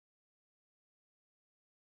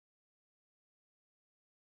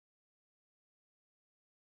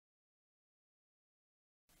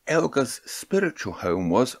Elgar's spiritual home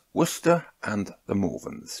was Worcester and the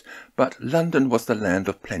Morvens, but London was the land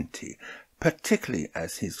of plenty, particularly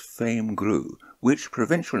as his fame grew, which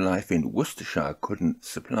provincial life in Worcestershire couldn't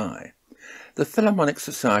supply. The Philharmonic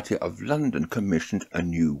Society of London commissioned a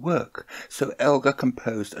new work, so Elgar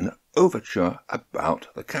composed an overture about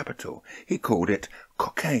the capital. He called it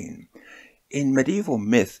Cockaigne. In medieval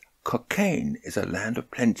myth, Cockaigne is a land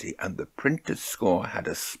of plenty, and the printer's score had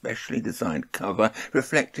a specially designed cover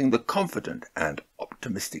reflecting the confident and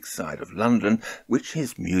optimistic side of London which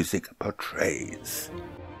his music portrays.